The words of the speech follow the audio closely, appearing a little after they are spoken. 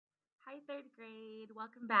Hi, third grade.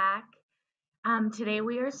 Welcome back. Today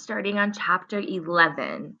we are starting on chapter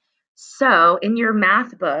 11. So, in your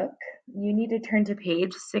math book, you need to turn to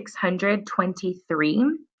page 623,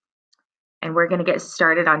 and we're going to get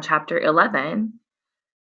started on chapter 11.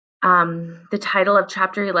 The title of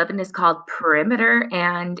chapter 11 is called Perimeter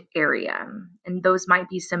and Area, and those might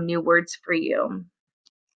be some new words for you.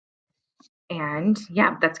 And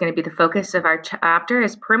yeah, that's going to be the focus of our chapter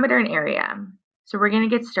is perimeter and area. So we're going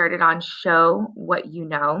to get started on show what you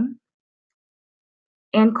know.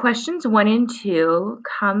 And questions 1 and 2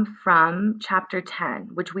 come from chapter 10,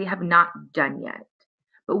 which we have not done yet,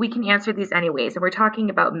 but we can answer these anyways. And we're talking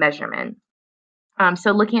about measurement.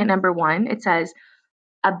 So looking at number 1, it says,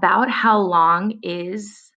 about how long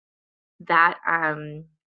is that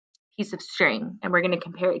piece of string? And we're going to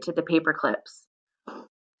compare it to the paper clips.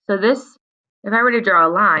 So this, if I were to draw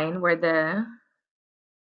a line where the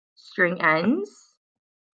string ends,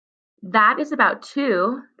 that is about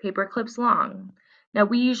 2 paper clips long. Now,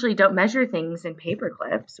 we usually don't measure things in paper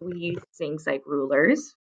clips. We use things like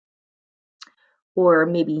rulers or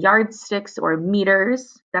maybe yardsticks or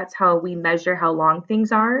meters. That's how we measure how long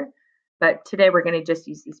things are. But today we're going to just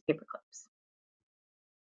use these paper clips.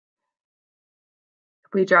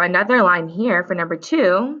 If we draw another line here for number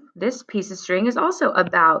 2, this piece of string is also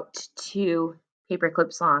about 2 paper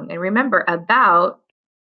clips long. And remember, about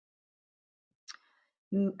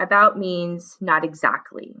means not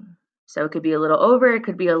exactly. So it could be a little over, it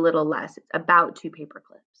could be a little less. It's about 2 paper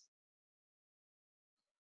clips.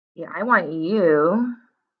 Yeah, I want you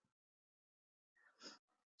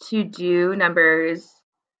to do numbers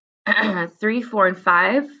 3, 4, and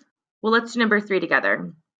 5. Well, let's do number 3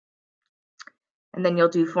 together. And then you'll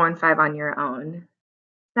do 4 and 5 on your own.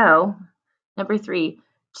 So, number 3,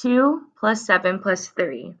 2 plus 7 plus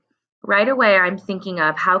 3. Right away, I'm thinking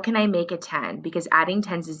of how can I make a 10? Because adding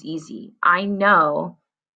 10s is easy. I know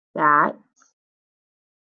that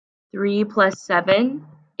 3 plus 7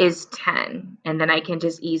 is 10. And then I can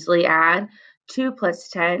just easily add 2 plus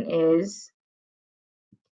 10 is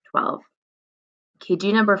 12. Okay,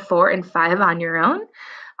 do number 4 and 5 on your own.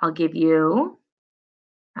 I'll give you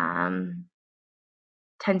 10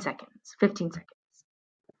 seconds, 15 seconds.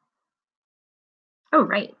 Oh,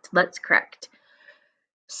 right, let's correct.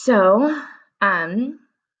 So,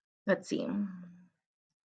 let's see.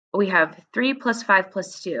 We have 3 plus 5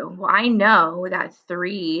 plus 2. Well, I know that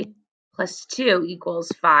 3 plus 2 equals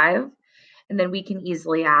 5. And then we can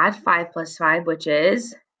easily add 5 plus 5, which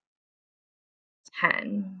is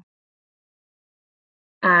 10.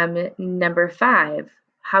 Number 5,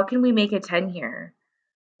 how can we make a 10 here?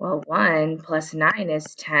 Well, 1 plus 9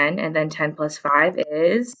 is 10, and then 10 plus 5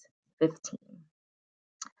 is 15.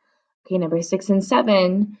 Okay, number 6 and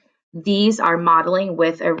 7, these are modeling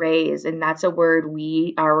with arrays, and that's a word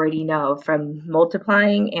we already know from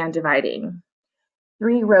multiplying and dividing.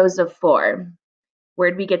 3 rows of 4. Where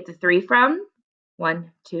did we get the 3 from?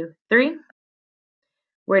 1, 2, 3.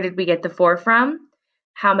 Where did we get the 4 from?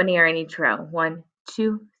 How many are in each row? 1,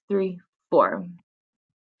 2, 3, 4.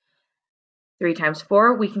 3 times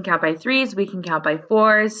 4, we can count by 3s, we can count by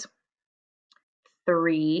 4s.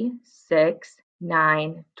 3, 6,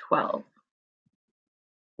 9, 12.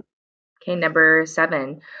 Okay, number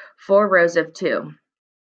 7, 4 rows of 2.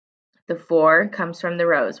 The 4 comes from the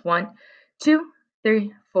rows 1, 2,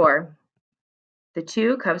 3, 4. The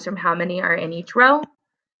 2 comes from how many are in each row?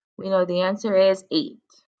 We know the answer is 8.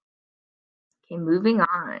 Okay, moving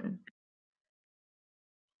on.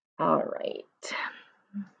 All right.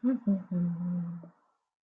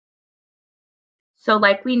 So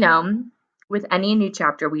like we know, with any new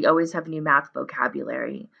chapter, we always have new math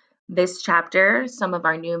vocabulary. This chapter, some of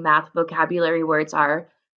our new math vocabulary words are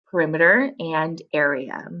perimeter and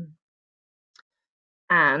area.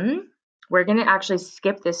 We're going to actually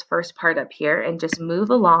skip this first part up here and just move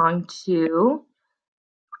along to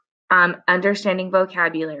understanding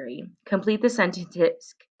vocabulary. Complete the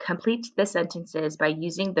sentences by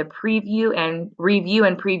using the review and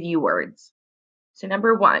preview words. So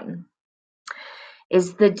number 1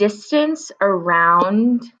 is the distance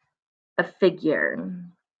around a figure.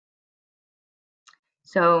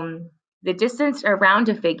 So the distance around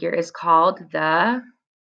a figure is called the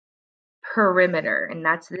perimeter, and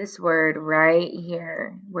that's this word right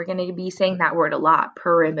here. We're going to be saying that word a lot,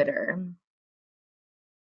 perimeter.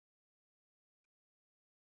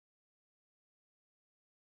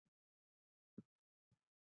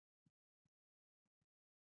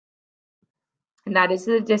 And that is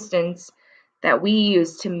the distance that we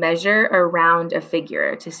use to measure around a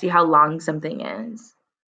figure to see how long something is.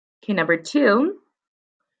 Okay, number 2,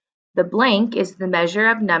 the blank is the measure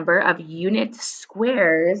of number of unit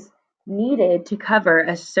squares needed to cover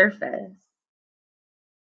a surface.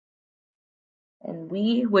 And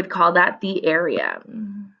we would call that the area.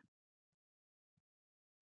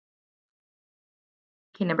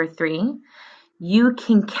 Okay, number 3, you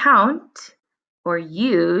can count or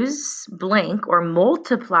use blank or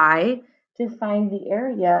multiply to find the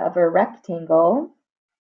area of a rectangle,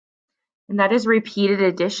 and that is repeated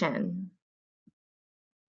addition.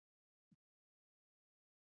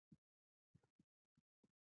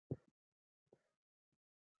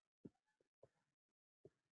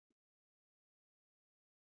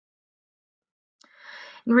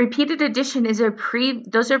 And repeated addition is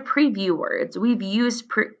those are preview words. We've used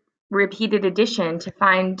repeated addition to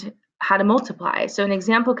find how to multiply. So an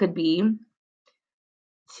example could be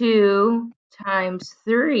 2 times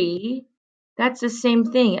 3. That's the same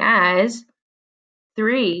thing as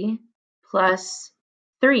 3 plus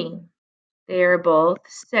 3. They are both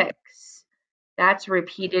 6. That's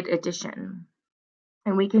repeated addition.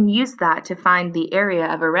 And we can use that to find the area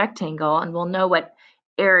of a rectangle, and we'll know what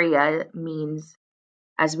area means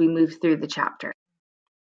as we move through the chapter.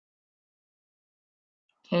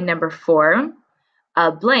 Okay, number 4,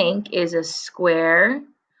 a blank is a square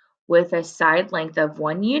with a side length of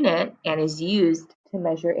 1 unit and is used to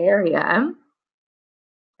measure area,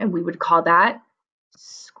 and we would call that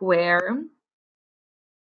square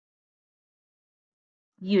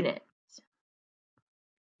unit.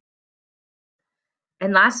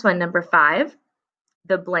 And last one, number 5,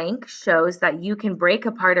 the blank shows that you can break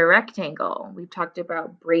apart a rectangle. We've talked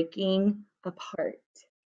about breaking apart.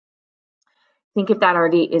 Think if that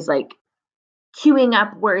already is like queuing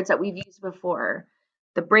up words that we've used before.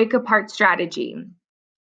 The break apart strategy.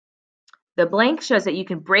 The blank shows that you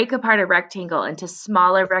can break apart a rectangle into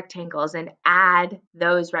smaller rectangles and add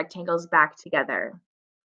those rectangles back together.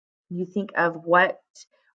 You think of what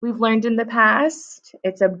we've learned in the past,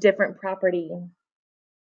 it's a different property.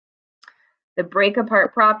 The break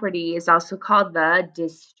apart property is also called the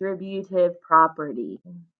distributive property.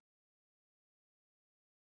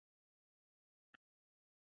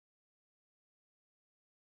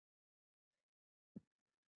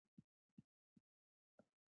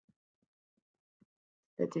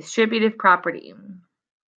 The distributive property.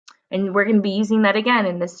 And we're going to be using that again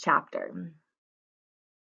in this chapter.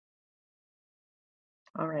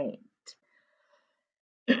 All right.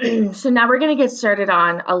 So now we're going to get started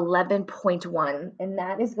on 11.1, and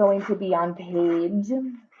that is going to be on page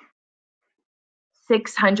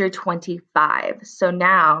 625. So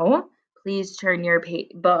now please turn your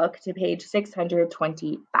book to page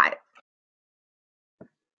 625.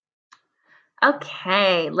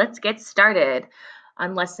 Okay, let's get started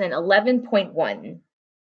on lesson 11.1.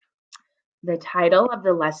 The title of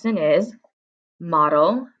the lesson is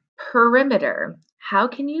Model Perimeter. How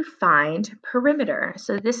can you find perimeter?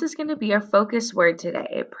 So this is going to be our focus word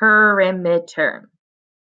today, perimeter.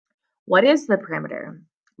 What is the perimeter?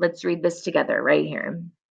 Let's read this together right here.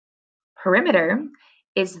 Perimeter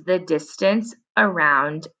is the distance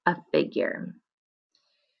around a figure.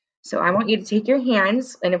 So I want you to take your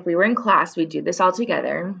hands, and if we were in class, we'd do this all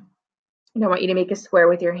together. And I want you to make a square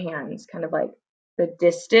with your hands, kind of like the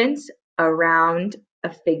distance around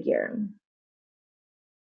a figure.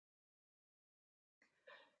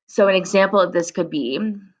 So an example of this could be,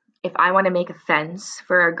 if I want to make a fence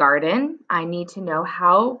for a garden, I need to know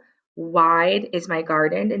how wide is my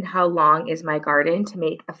garden and how long is my garden to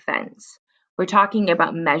make a fence. We're talking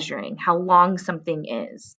about measuring how long something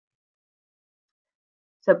is.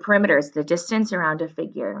 So perimeter is the distance around a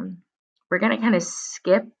figure. We're going to kind of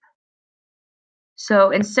skip.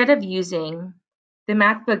 So instead of using, the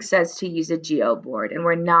math book says to use a geoboard, and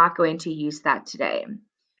we're not going to use that today.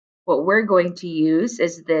 What we're going to use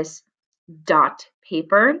is this dot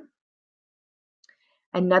paper.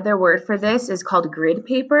 Another word for this is called grid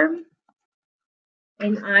paper.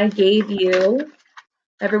 And I gave you,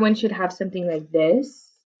 everyone should have something like this,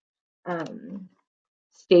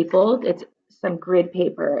 stapled. It's some grid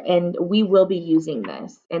paper, and we will be using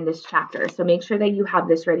this in this chapter. So make sure that you have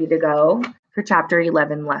this ready to go for chapter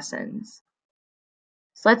 11 lessons.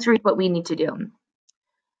 So let's read what we need to do.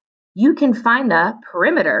 You can find the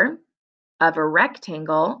perimeter of a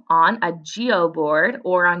rectangle on a geoboard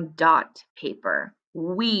or on dot paper.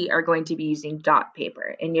 We are going to be using dot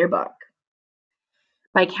paper in your book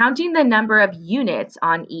by counting the number of units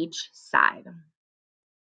on each side.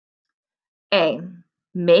 A,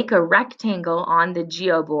 make a rectangle on the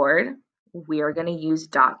geoboard. We are going to use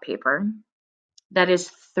dot paper. That is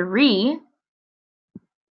 3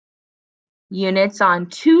 units on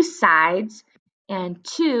 2 sides and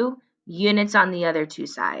 2 units on the other 2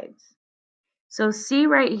 sides. So see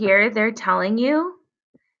right here, they're telling you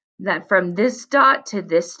that from this dot to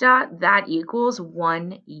this dot, that equals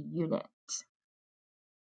 1 unit.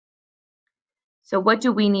 So what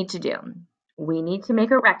do we need to do? We need to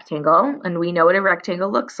make a rectangle, and we know what a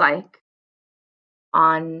rectangle looks like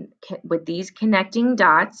with these connecting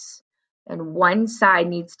dots, and one side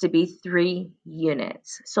needs to be 3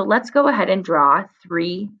 units. So let's go ahead and draw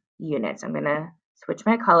 3 units. I'm going to switch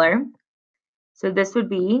my color. So this would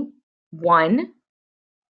be 1,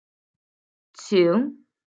 2,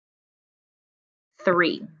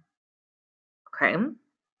 3. Okay.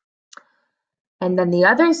 And then the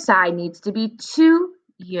other side needs to be 2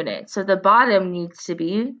 units. So the bottom needs to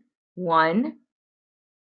be 1,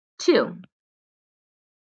 2.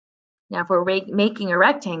 Now, if we're making a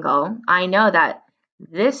rectangle, I know that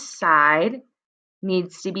this side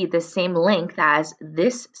needs to be the same length as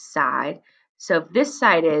this side. So if this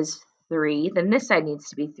side is 3, then this side needs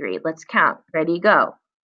to be 3. Let's count. Ready, go.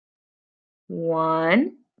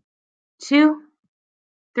 1, 2,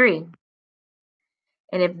 3.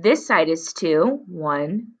 And if this side is 2,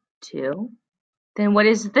 1, 2, then what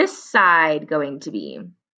is this side going to be?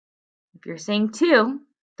 If you're saying 2,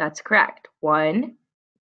 that's correct. 1,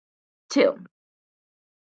 2.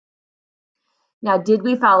 Now, did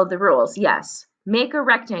we follow the rules? Yes. Make a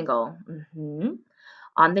rectangle.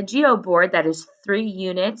 On the geo board, that is 3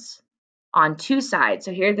 units on 2 sides.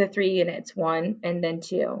 So here are the 3 units, 1 and then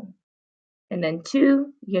 2. And then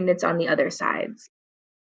 2 units on the other sides.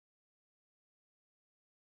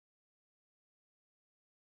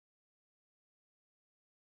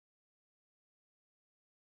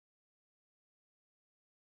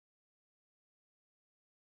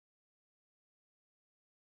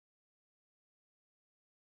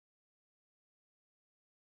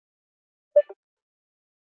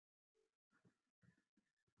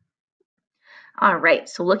 All right,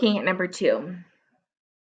 so looking at number 2.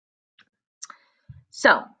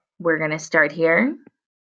 So we're going to start here.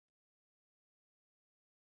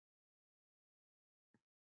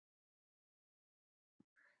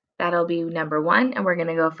 That'll be number 1, and we're going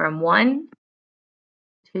to go from 1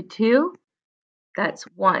 to 2. That's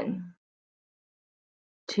 1,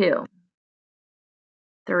 2,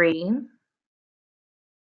 3,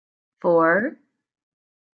 4,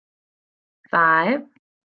 5,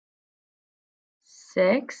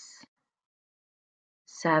 6,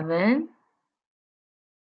 7,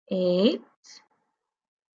 8,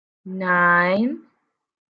 9,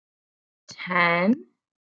 10,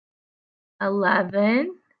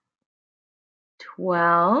 11,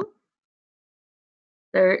 12,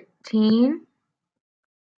 13,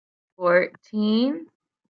 14,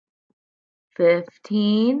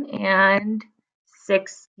 15, and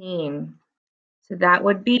 16. So that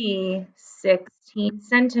would be 16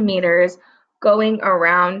 centimeters going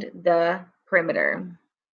around the perimeter.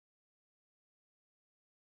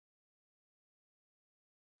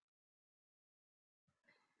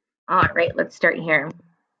 All right, let's start here.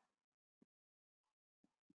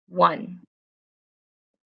 1,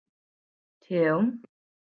 2,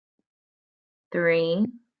 3,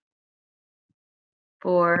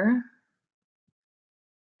 4,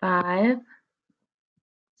 5,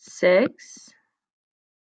 6,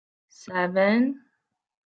 7,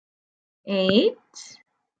 8,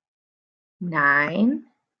 9,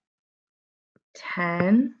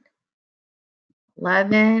 10,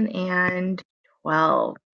 11, and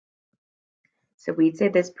 12. So we'd say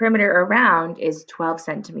this perimeter around is 12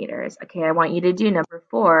 centimeters. Okay, I want you to do number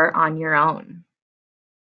 4 on your own.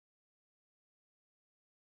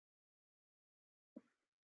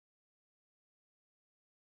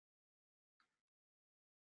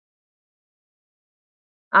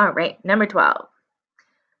 All right, number 12.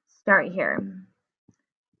 Start here.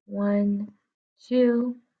 1,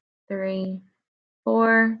 2, 3,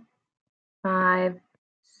 4, 5,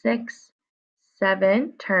 6,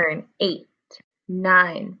 7, turn 8,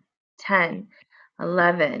 9, 10,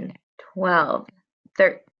 11, 12,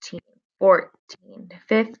 13, 14,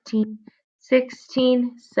 15,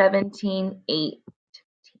 16, 17, 18.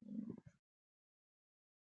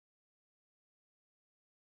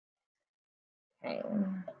 Okay,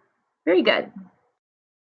 very good.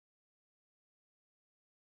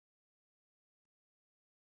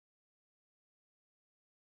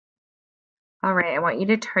 All right, I want you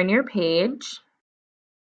to turn your page.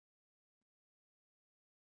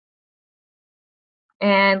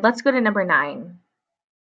 And let's go to number 9.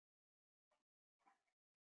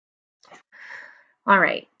 All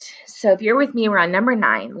right, so if you're with me, we're on number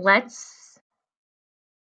 9. Let's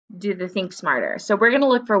do the think smarter. So we're going to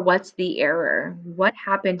look for what's the error. What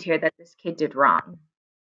happened here that this kid did wrong?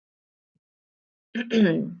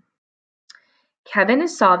 Kevin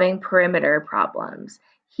is solving perimeter problems.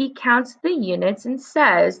 He counts the units and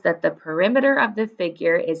says that the perimeter of the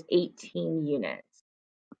figure is 18 units.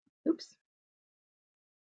 Oops.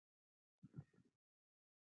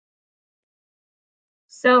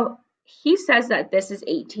 So he says that this is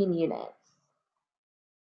 18 units.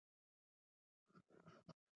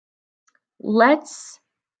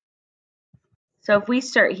 So if we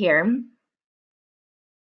start here,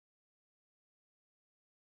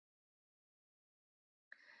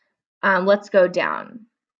 let's go down.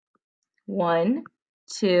 1,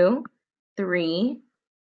 2, 3.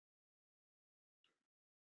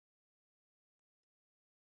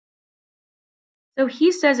 So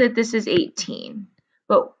he says that this is 18,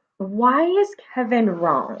 but why is Kevin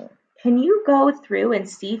wrong? Can you go through and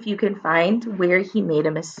see if you can find where he made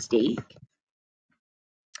a mistake?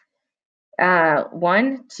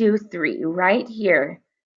 1, 2, 3, right here.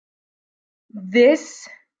 This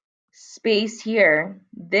space here,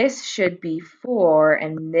 this should be 4,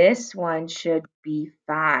 and this one should be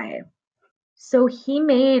 5. So he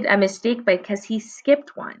made a mistake because he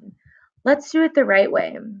skipped one. Let's do it the right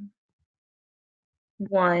way.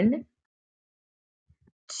 1,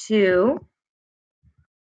 2,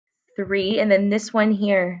 3, and then this one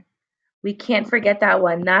here. We can't forget that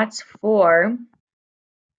one. That's 4,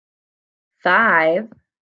 5,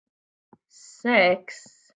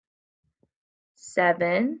 6,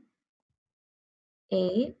 7,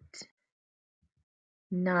 8,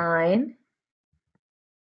 9,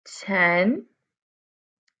 10,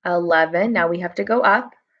 11. Now we have to go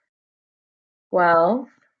up. 12,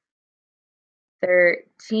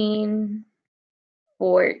 13,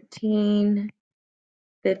 14,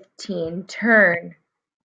 15. Turn.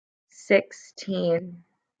 16,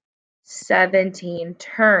 17.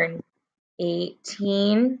 Turn.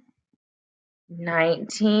 18,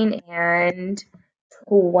 19, and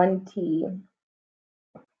 20.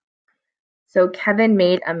 So Kevin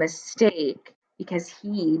made a mistake because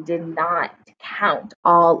he did not count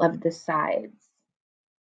all of the sides.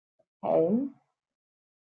 Okay.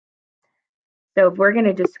 So if we're going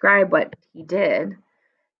to describe what he did,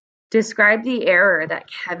 describe the error that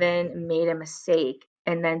Kevin made a mistake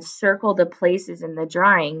and then circle the places in the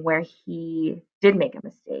drawing where he did make a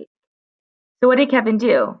mistake. So what did Kevin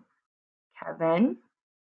do? Kevin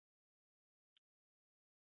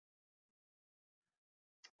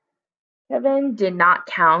did not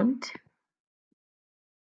count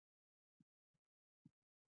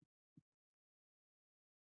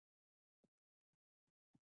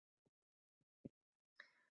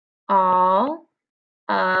all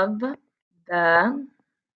of the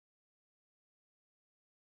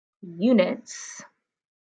units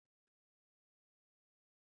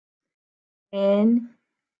in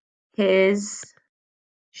his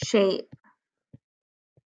shape.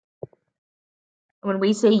 When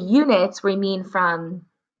we say units, we mean from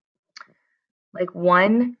like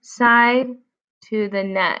one side to the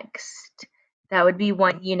next. That would be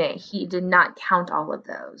one unit. He did not count all of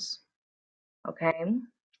those. Okay.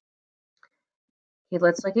 Okay,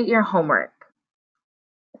 let's look at your homework.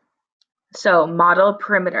 So model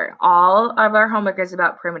perimeter. All of our homework is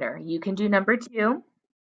about perimeter. You can do number 2.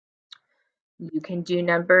 You can do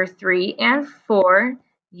number 3 and 4.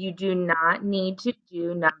 You do not need to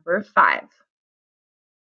do number 5.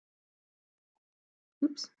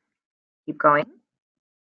 Oops. Keep going.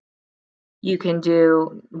 You can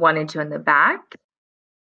do 1 and 2 in the back.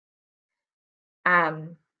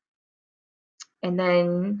 And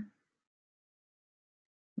then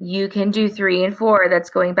you can do 3 and 4. That's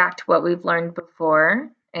going back to what we've learned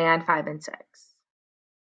before, and 5 and 6.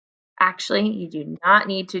 Actually, you do not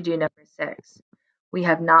need to do number 6. We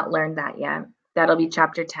have not learned that yet. That'll be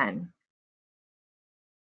chapter 10.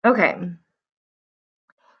 Okay.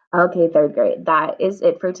 Okay, 3rd grade. That is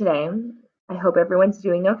it for today. I hope everyone's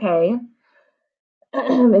doing okay.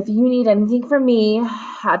 If you need anything from me,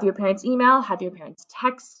 have your parents email, have your parents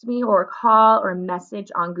text me or call or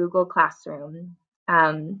message on Google Classroom.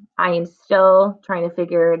 I am still trying to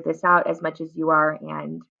figure this out as much as you are,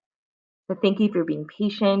 and so thank you for being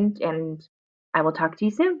patient, and I will talk to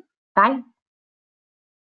you soon. Bye.